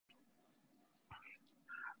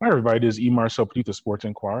Hi, everybody. This is Emar Soput, the Sports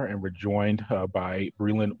Inquirer, and we're joined by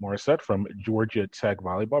Breland Morrisette from Georgia Tech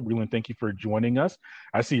Volleyball. Breland, thank you for joining us.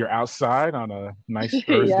 I see you're outside on a nice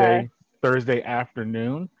Yeah. Thursday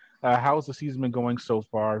afternoon. How has the season been going so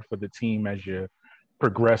far for the team as you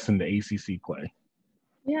progress in the ACC play?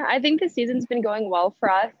 Yeah, I think the season's been going well for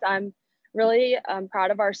us. I'm really proud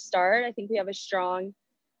of our start. I think we have a strong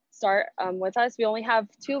start with us. We only have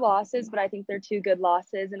two losses, but I think they're two good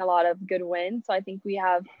losses and a lot of good wins. So I think we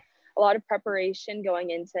have a lot of preparation going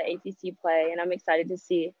into ACC play, and I'm excited to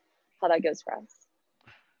see how that goes for us.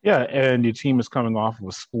 Yeah, and your team is coming off of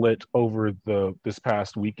a split over this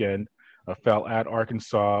past weekend. Fell at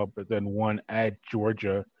Arkansas, but then won at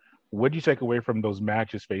Georgia. What did you take away from those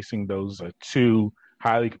matches facing those two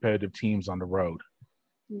highly competitive teams on the road?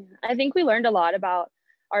 Yeah. I think we learned a lot about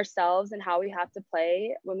ourselves and how we have to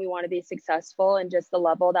play when we want to be successful and just the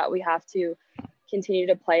level that we have to continue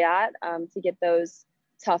to play at to get those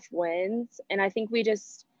tough wins. And I think we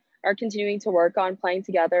just are continuing to work on playing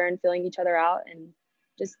together and filling each other out and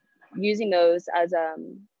just using those as a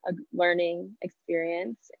learning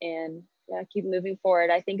experience and yeah, keep moving forward.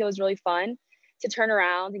 I think it was really fun to turn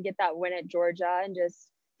around and get that win at Georgia and just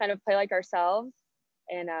kind of play like ourselves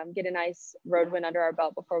and get a nice road win under our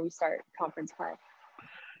belt before we start conference play.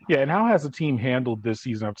 Yeah, and how has the team handled this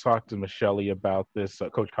season? I've talked to Michelle about this,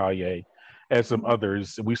 Coach Collier, and some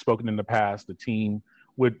others. We've spoken in the past. The team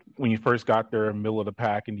would, when you first got there, middle of the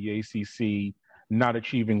pack in the ACC, not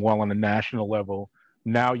achieving well on the national level.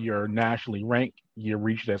 Now you're nationally ranked. You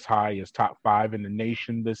reached as high as top 5 in the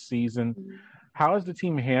nation this season. Mm-hmm. How has the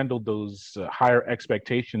team handled those higher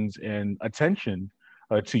expectations and attention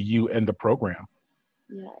to you and the program?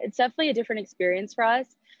 Yeah, it's definitely a different experience for us.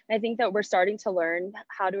 And I think that we're starting to learn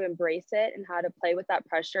how to embrace it and how to play with that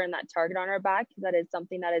pressure and that target on our back. That is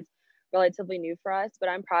something that is relatively new for us, but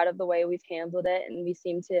I'm proud of the way we've handled it. And we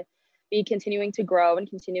seem to be continuing to grow and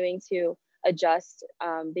continuing to adjust,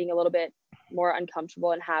 being a little bit more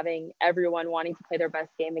uncomfortable and having everyone wanting to play their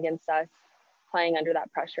best game against us, playing under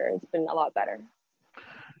that pressure. It's been a lot better.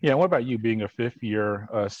 Yeah, what about you being a fifth-year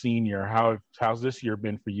senior? How's this year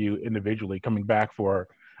been for you individually, coming back for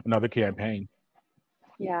another campaign?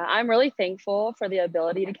 Yeah, I'm really thankful for the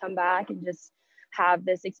ability to come back and just have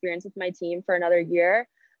this experience with my team for another year.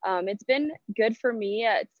 It's been good for me.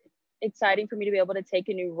 It's exciting for me to be able to take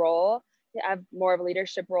a new role. I have more of a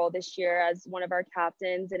leadership role this year as one of our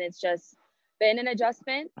captains, and it's just been an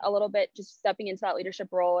adjustment a little bit, just stepping into that leadership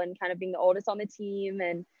role and kind of being the oldest on the team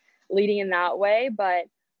and leading in that way. But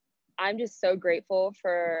I'm just so grateful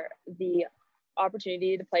for the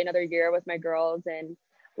opportunity to play another year with my girls and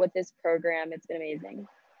with this program. It's been amazing.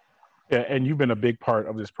 Yeah, and you've been a big part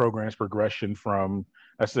of this program's progression from,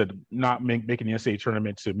 I said, not making the NCAA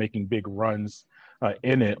tournament to making big runs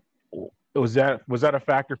in it. Was that a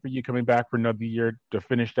factor for you coming back for another year to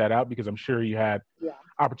finish that out? Because I'm sure you had Yeah.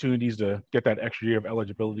 opportunities to get that extra year of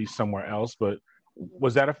eligibility somewhere else. But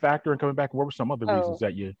was that a factor in coming back? What were some other reasons Oh,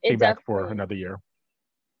 that you it came back for definitely another year?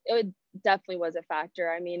 it definitely was a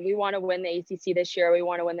factor. I mean, we want to win the ACC this year. We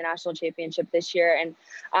want to win the national championship this year. And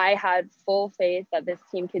I had full faith that this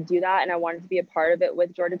team could do that. And I wanted to be a part of it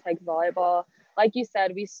with Georgia Tech volleyball. Like you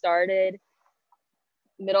said, we started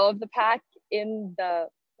middle of the pack in the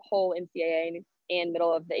whole NCAA and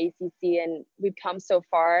middle of the ACC. And we've come so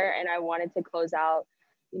far. And I wanted to close out,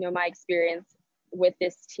 my experience with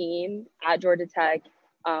this team at Georgia Tech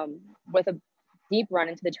with a deep run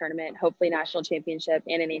into the tournament, hopefully national championship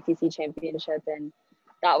and an ACC championship. And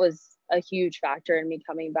that was a huge factor in me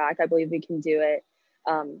coming back. I believe we can do it.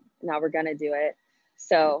 Now we're going to do it.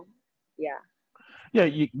 So, yeah. Yeah,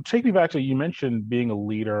 you take me back to, you mentioned being a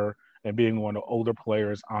leader and being one of the older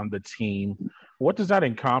players on the team. What does that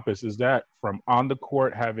encompass? Is that from on the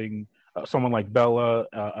court, having someone like Bella,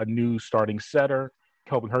 a new starting setter,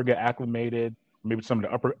 helping her get acclimated, maybe some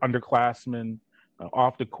of the underclassmen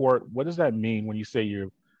off the court? What does that mean when you say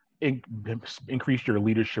you in, increased your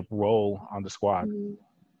leadership role on the squad? Mhm.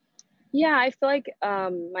 Yeah, I feel like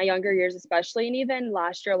my younger years, especially, and even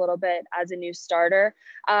last year a little bit as a new starter,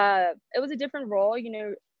 it was a different role. I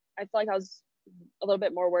feel like I was a little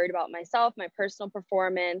bit more worried about myself, my personal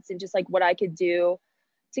performance, and just like what I could do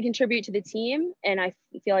to contribute to the team. And I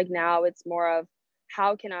feel like now it's more of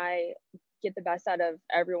how can I get the best out of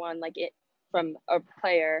everyone, like it from a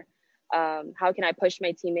player. How can I push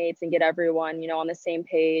my teammates and get everyone, on the same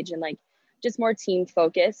page and like just more team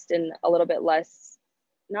focused and a little bit less,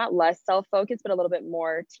 not less self-focused, but a little bit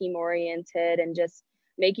more team oriented and just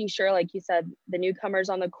making sure, like you said, the newcomers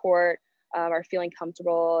on the court are feeling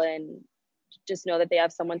comfortable and just know that they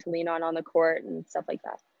have someone to lean on the court and stuff like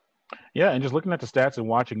that. Yeah, and just looking at the stats and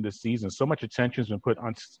watching this season, so much attention's been put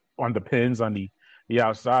on the pins on the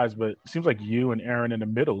outsides, but it seems like you and Aaron in the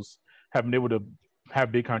middles have been able to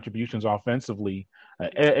have big contributions offensively.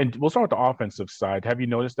 And we'll start with the offensive side. Have you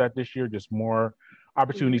noticed that this year, just more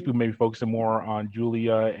opportunities, Mhm. people maybe focusing more on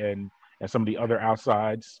Julia and some of the other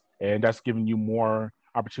outsides, and that's giving you more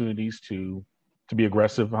opportunities to be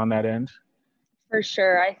aggressive on that end? For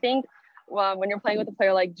sure. I think when you're playing with a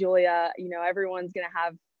player like Julia, everyone's going to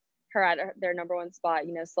have her at their number one spot,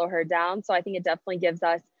 slow her down. So I think it definitely gives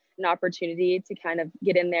us an opportunity to kind of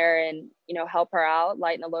get in there and, help her out,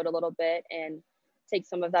 lighten the load a little bit and take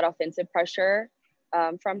some of that offensive pressure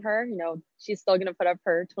from her. She's still going to put up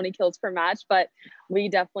her 20 kills per match, but we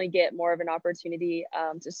definitely get more of an opportunity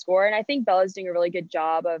to score. And I think Bella's doing a really good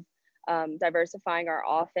job of diversifying our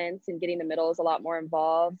offense and getting the middles a lot more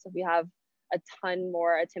involved. So we have a ton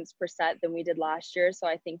more attempts per set than we did last year. So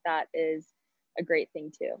I think that is a great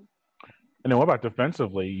thing too. And then what about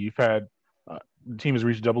defensively? You've had the team has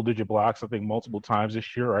reached double-digit blocks, I think, multiple times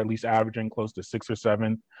this year, or at least averaging close to 6 or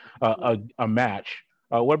 7 a match.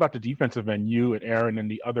 What about the defensive end? You and Aaron and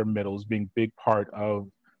the other middles being big part of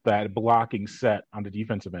that blocking set on the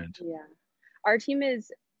defensive end. Yeah. Our team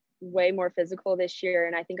is way more physical this year,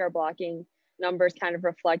 and I think our blocking numbers kind of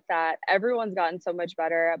reflect that. Everyone's gotten so much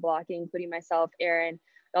better at blocking, including myself, Aaron.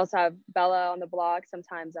 We also have Bella on the block.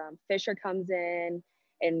 Sometimes Fisher comes in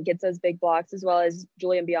and gets those big blocks, as well as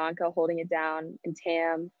Julie and Bianca holding it down, and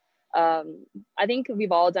Tam. I think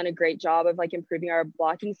we've all done a great job of improving our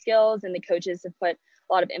blocking skills, and the coaches have put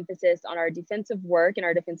a lot of emphasis on our defensive work and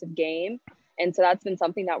our defensive game. And so that's been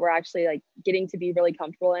something that we're actually getting to be really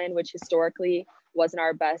comfortable in, which historically wasn't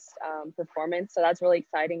our best performance. So that's really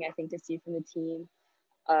exciting, I think, to see from the team.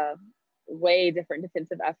 Way different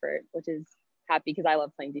defensive effort, which is happy because I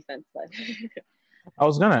love playing defense. But I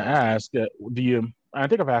was going to ask, I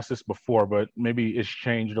think I've asked this before, but maybe it's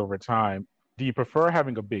changed over time. Do you prefer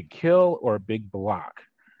having a big kill or a big block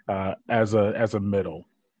as a middle?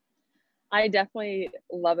 I definitely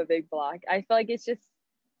love a big block. I feel like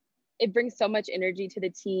it brings so much energy to the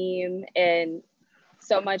team, and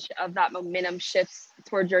so much of that momentum shifts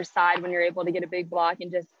towards your side when you're able to get a big block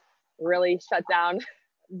and just really shut down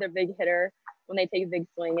the big hitter when they take a big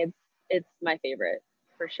swing. It's my favorite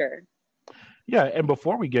for sure. Yeah, and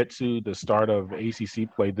before we get to the start of ACC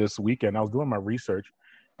play this weekend, I was doing my research.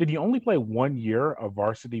 Did you only play 1 year of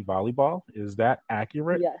varsity volleyball? Is that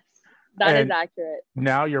accurate? Yes, that is And accurate.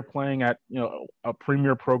 now you're playing at a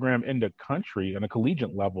premier program in the country on a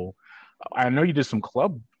collegiate level. I know you did some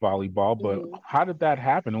club volleyball, but how did that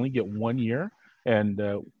happen? Only get 1 year, and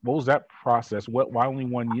what was that process? Why only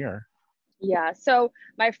 1 year? Yeah, so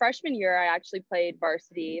my freshman year, I actually played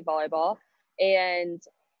varsity volleyball, and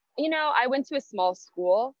I went to a small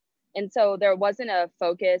school, and so there wasn't a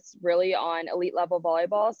focus really on elite level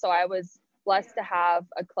volleyball. So I was blessed to have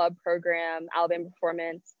a club program, Alabama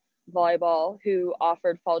Performance Volleyball, who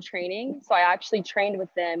offered fall training. So I actually trained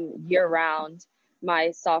with them year round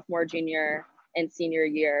my sophomore, junior, and senior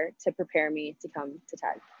year to prepare me to come to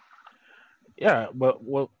Tech. Yeah, but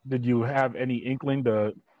did you have any inkling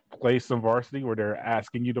to play some varsity where they're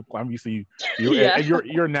asking you to play? Obviously, Yeah.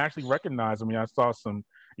 you're nationally recognized. I mean, I saw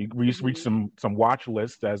you reached some watch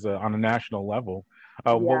lists on a national level.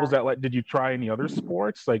 What was that like? Did you try any other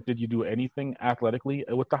sports? Did you do anything athletically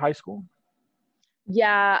with the high school?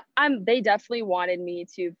 Yeah, they definitely wanted me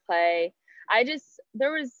to play.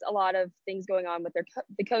 There was a lot of things going on with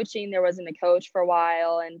the coaching. There wasn't a coach for a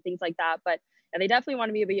while and things like that. But they definitely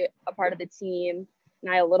wanted me to be a part of the team.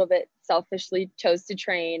 And I a little bit selfishly chose to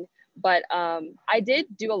train. But I did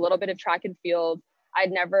do a little bit of track and field.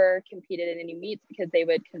 I'd never competed in any meets because they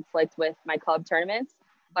would conflict with my club tournaments.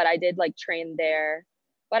 But I did train there.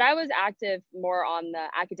 But I was active more on the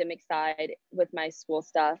academic side with my school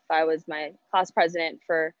stuff. I was my class president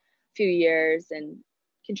for a few years and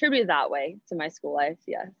contributed that way to my school life.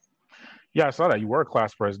 Yes. Yeah, I saw that you were a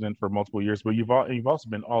class president for multiple years, but you've also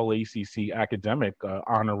been all ACC academic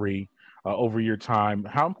honoree over your time.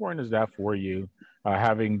 How important is that for you,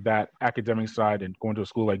 having that academic side and going to a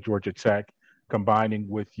school like Georgia Tech, combining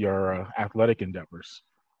with your athletic endeavors?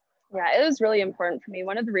 Yeah, it was really important for me.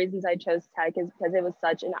 One of the reasons I chose Tech is because it was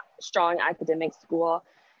such a strong academic school.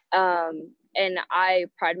 And I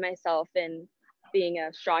pride myself in being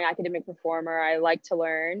a strong academic performer. I like to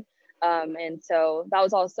learn. And so that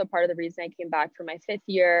was also part of the reason I came back for my 5th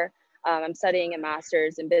year. I'm studying a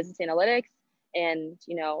master's in business analytics. And,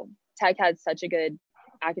 Tech had such a good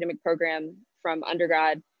academic program from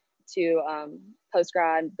undergrad to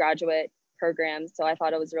post-grad, graduate programs. So I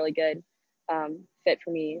thought it was really good fit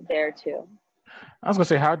for me there too. I was going to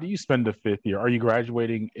say, how do you spend the fifth year? Are you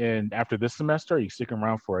graduating in after this semester? Are you sticking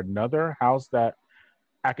around for another? How's that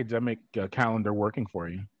academic calendar working for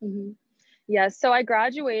you? Mm-hmm. Yeah, so I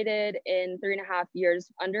graduated in 3.5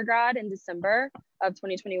 years undergrad in December of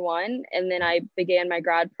 2021. And then I began my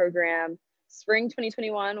grad program spring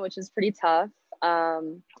 2021, which is pretty tough.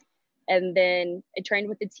 And then I trained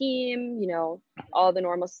with the team, all the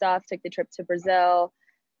normal stuff, took the trip to Brazil,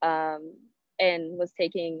 and was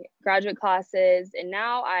taking graduate classes. And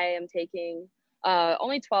now I am taking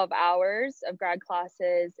only 12 hours of grad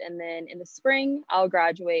classes. And then in the spring, I'll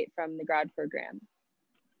graduate from the grad program.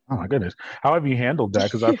 Oh my goodness. How have you handled that?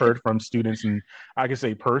 Because I've heard from students, and I can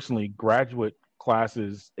say personally, graduate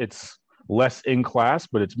classes, it's less in class,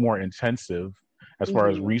 but it's more intensive as far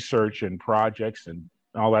as research and projects and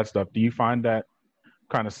all that stuff. Do you find that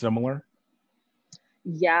kind of similar?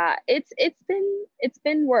 Yeah, it's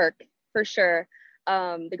been work for sure.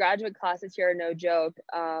 The graduate classes here are no joke.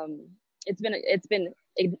 It's been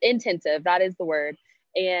intensive. That is the word.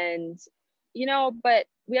 And but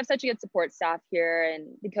we have such a good support staff here, and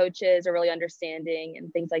the coaches are really understanding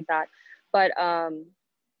and things like that. But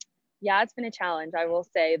yeah, it's been a challenge. I will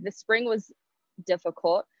say the spring was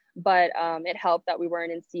difficult, but it helped that we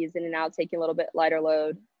weren't in season and now taking a little bit lighter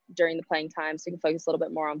load during the playing time, so we can focus a little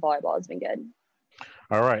bit more on volleyball. Has been good.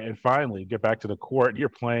 All right, and finally, get back to the court. You're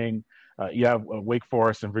playing. You have Wake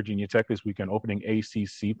Forest and Virginia Tech this weekend, opening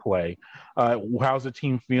ACC play. How's the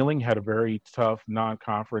team feeling? Had a very tough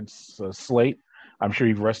non-conference slate. I'm sure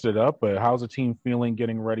you've rested up, but how's the team feeling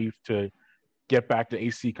getting ready to get back to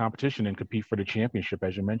ACC competition and compete for the championship,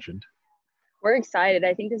 as you mentioned? We're excited.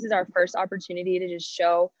 I think this is our first opportunity to just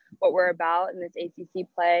show what we're about in this ACC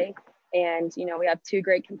play. And, we have two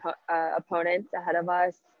great opponents ahead of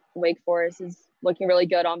us. Wake Forest is looking really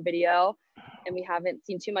good on video, and we haven't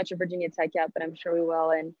seen too much of Virginia Tech yet, but I'm sure we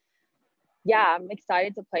will. And yeah, I'm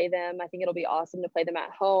excited to play them. I think it'll be awesome to play them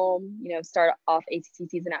at home. Start off ACC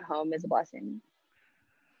season at home is a blessing.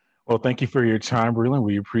 Well, thank you for your time, Breland.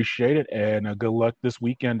 We appreciate it. And good luck this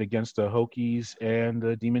weekend against the Hokies and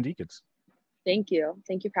the Demon Deacons. Thank you.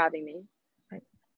 Thank you for having me.